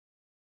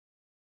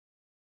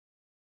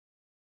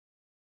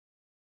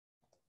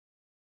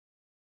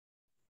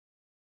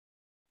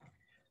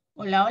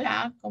Hola,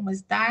 hola, ¿cómo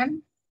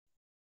están?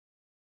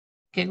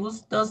 Qué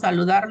gusto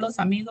saludarlos,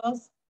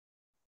 amigos.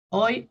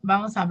 Hoy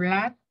vamos a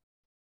hablar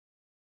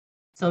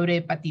sobre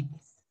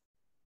hepatitis.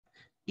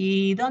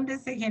 ¿Y dónde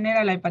se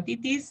genera la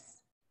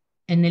hepatitis?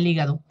 En el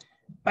hígado.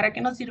 ¿Para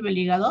qué nos sirve el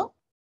hígado?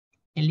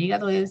 El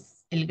hígado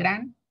es el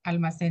gran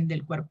almacén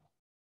del cuerpo.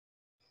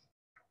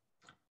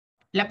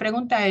 La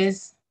pregunta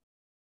es,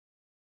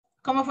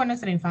 ¿cómo fue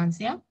nuestra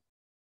infancia?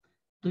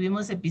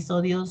 ¿Tuvimos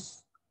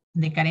episodios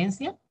de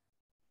carencia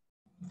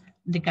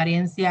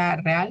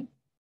real,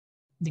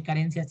 de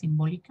carencia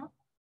simbólica?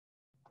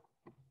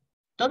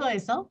 Todo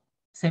eso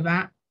se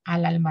va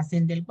al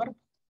almacén del cuerpo,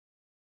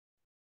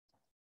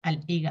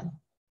 al hígado.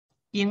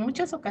 Y en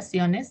muchas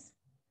ocasiones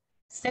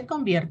se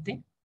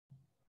convierte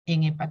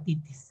en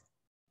hepatitis.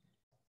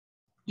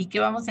 ¿Y qué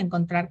vamos a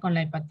encontrar con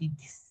la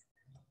hepatitis?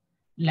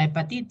 La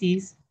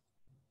hepatitis,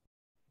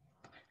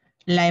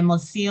 la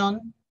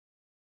emoción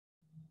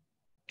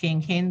que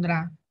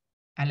engendra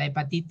a la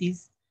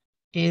hepatitis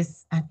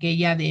es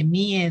aquella de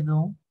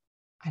miedo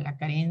a la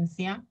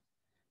carencia,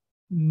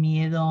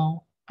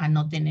 miedo a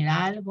no tener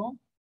algo,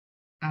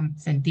 a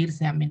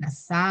sentirse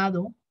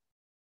amenazado.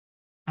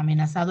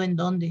 ¿Amenazado en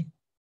dónde?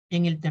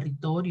 En el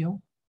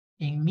territorio,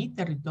 en mi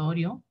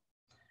territorio.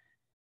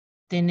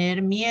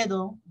 Tener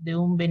miedo de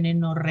un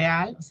veneno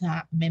real, o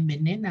sea, me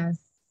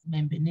envenenas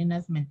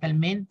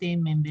mentalmente,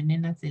 me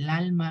envenenas el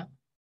alma,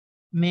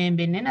 me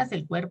envenenas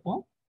el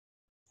cuerpo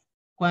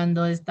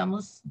cuando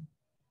estamos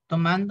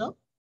tomando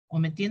o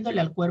metiéndole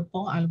al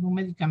cuerpo algún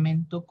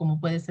medicamento, como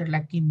puede ser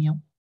la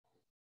quimio,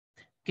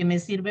 que me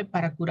sirve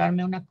para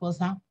curarme una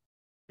cosa,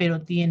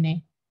 pero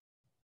tiene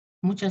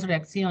muchas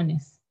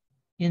reacciones.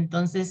 Y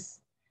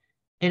entonces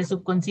el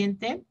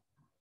subconsciente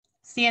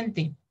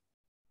siente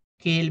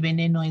que el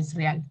veneno es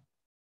real.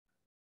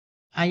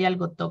 Hay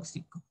algo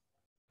tóxico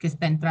que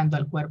está entrando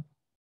al cuerpo.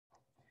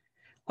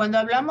 Cuando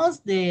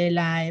hablamos de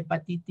la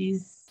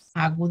hepatitis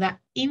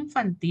aguda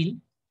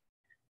infantil,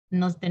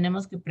 nos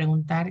tenemos que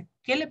preguntar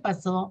qué le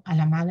pasó a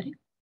la madre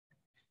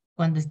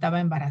cuando estaba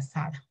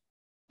embarazada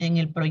en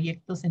el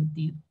proyecto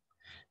sentido.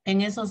 En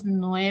esos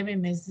 9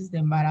 meses de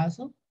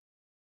embarazo,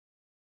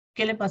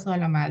 ¿qué le pasó a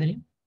la madre?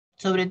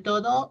 Sobre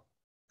todo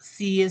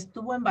si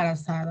estuvo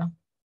embarazada,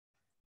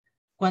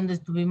 cuando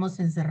estuvimos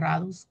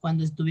encerrados,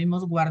 cuando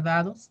estuvimos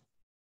guardados,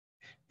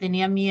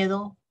 tenía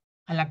miedo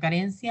a la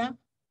carencia,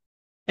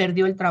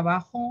 perdió el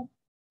trabajo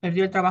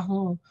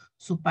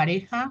su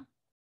pareja.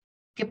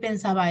 ¿Qué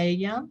pensaba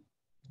ella?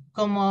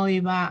 ¿Cómo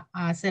iba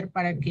a hacer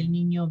para que el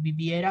niño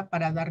viviera,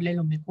 para darle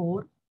lo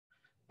mejor,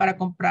 para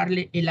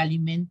comprarle el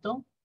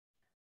alimento,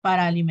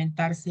 para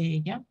alimentarse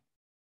ella?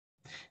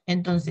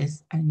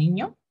 Entonces, al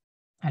niño,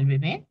 al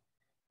bebé,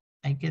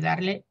 hay que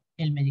darle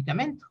el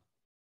medicamento.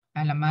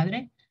 A la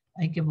madre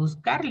hay que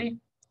buscarle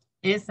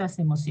esas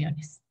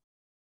emociones,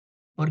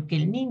 porque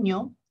el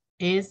niño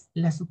es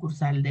la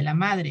sucursal de la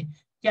madre.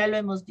 Ya lo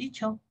hemos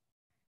dicho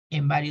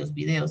en varios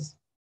videos.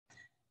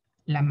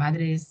 La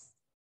madre es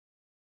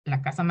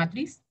la casa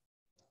matriz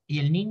y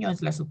el niño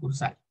es la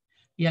sucursal.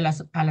 Y a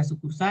las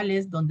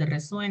sucursales donde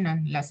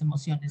resuenan las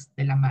emociones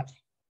de la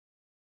madre.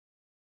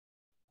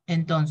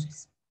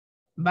 Entonces,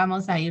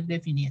 vamos a ir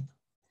definiendo.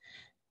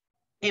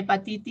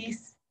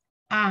 Hepatitis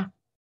A.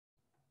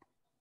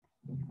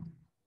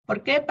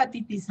 ¿Por qué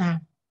hepatitis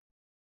A?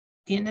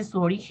 Tiene su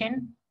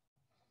origen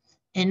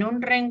en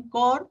un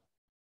rencor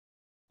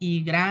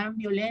y gran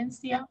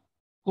violencia,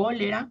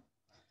 cólera,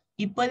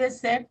 y puede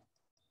ser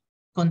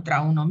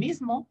contra uno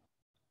mismo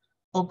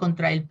o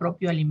contra el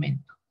propio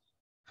alimento.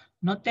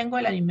 No tengo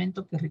el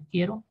alimento que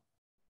requiero,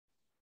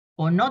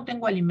 o no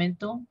tengo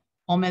alimento,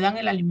 o me dan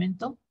el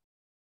alimento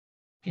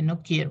que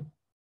no quiero,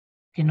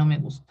 que no me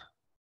gusta.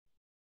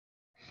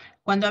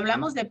 Cuando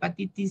hablamos de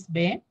hepatitis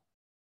B,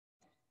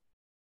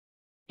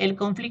 el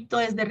conflicto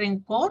es de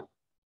rencor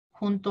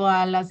junto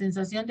a la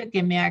sensación de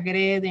que me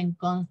agreden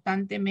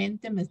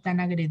constantemente, me están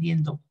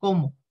agrediendo.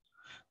 ¿Cómo?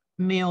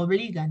 Me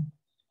obligan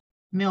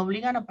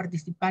a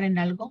participar en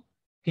algo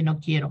que no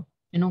quiero,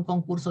 en un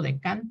concurso de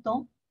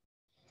canto,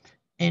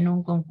 en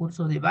un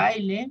concurso de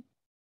baile,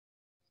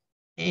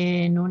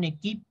 en un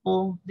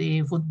equipo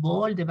de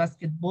fútbol, de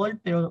básquetbol,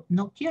 pero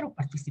no quiero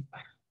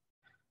participar.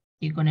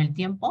 Y con el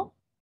tiempo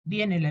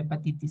viene la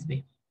hepatitis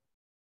B.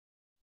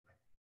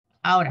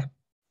 Ahora,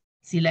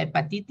 si la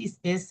hepatitis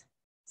es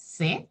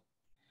C,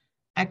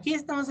 aquí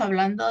estamos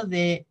hablando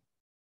de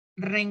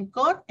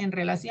rencor en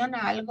relación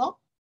a algo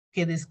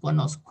que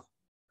desconozco,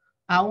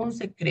 a un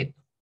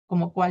secreto,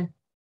 como cuál.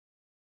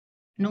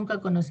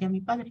 Nunca conocí a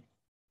mi padre.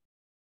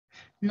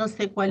 No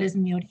sé cuál es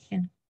mi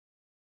origen.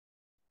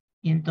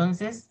 Y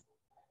entonces,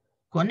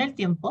 con el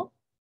tiempo,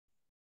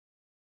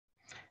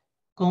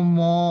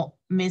 como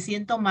me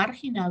siento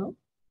marginado,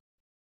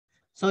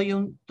 soy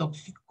un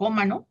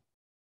toxicómano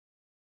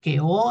que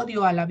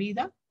odio a la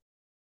vida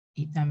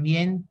y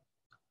también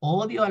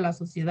odio a la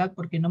sociedad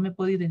porque no me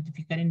puedo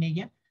identificar en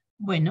ella.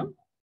 Bueno,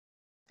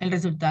 el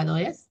resultado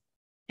es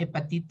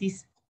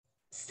hepatitis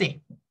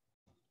C.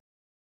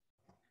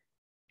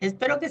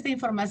 Espero que esta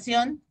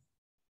información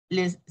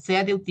les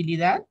sea de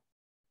utilidad,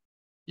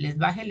 les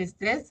baje el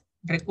estrés.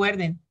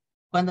 Recuerden,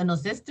 cuando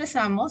nos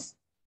estresamos,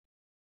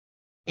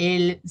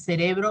 el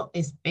cerebro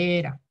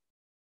espera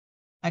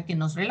a que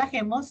nos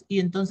relajemos y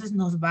entonces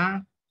nos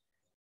va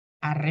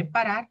a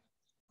reparar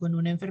con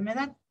una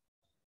enfermedad.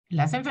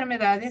 Las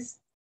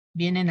enfermedades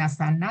vienen a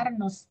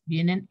sanarnos,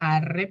 vienen a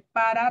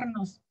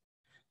repararnos.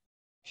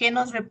 ¿Qué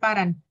nos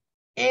reparan?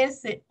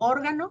 Ese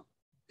órgano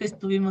que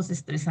estuvimos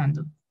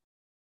estresando.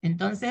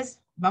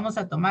 Entonces, vamos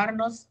a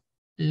tomarnos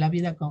la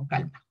vida con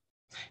calma.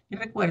 Y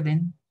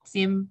recuerden,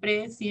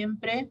 siempre,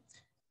 siempre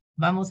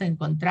vamos a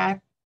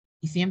encontrar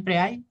y siempre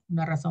hay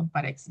una razón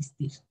para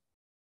existir.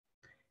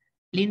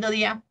 Lindo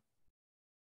día.